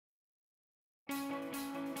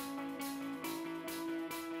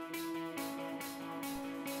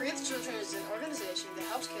Free the Children is an organization that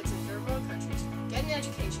helps kids in third world countries get an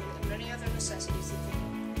education and many other necessities that they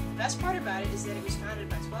need. The best part about it is that it was founded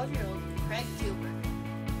by 12-year-old Craig Gilbert.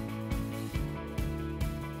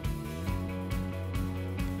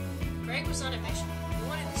 Craig was on a mission. He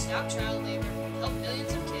wanted to stop child labor and help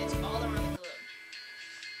millions of kids all around the globe.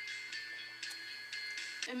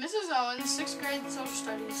 In Mrs. Owen's 6th grade social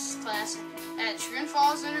studies class at Chagrin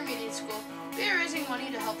Falls Intermediate School, we are raising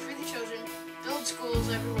money to help free the children, build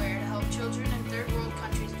schools everywhere to help children in third world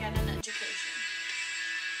countries get an education.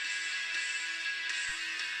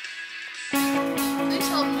 Please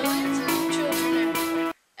help millions of children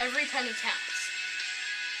everywhere. Every penny counts.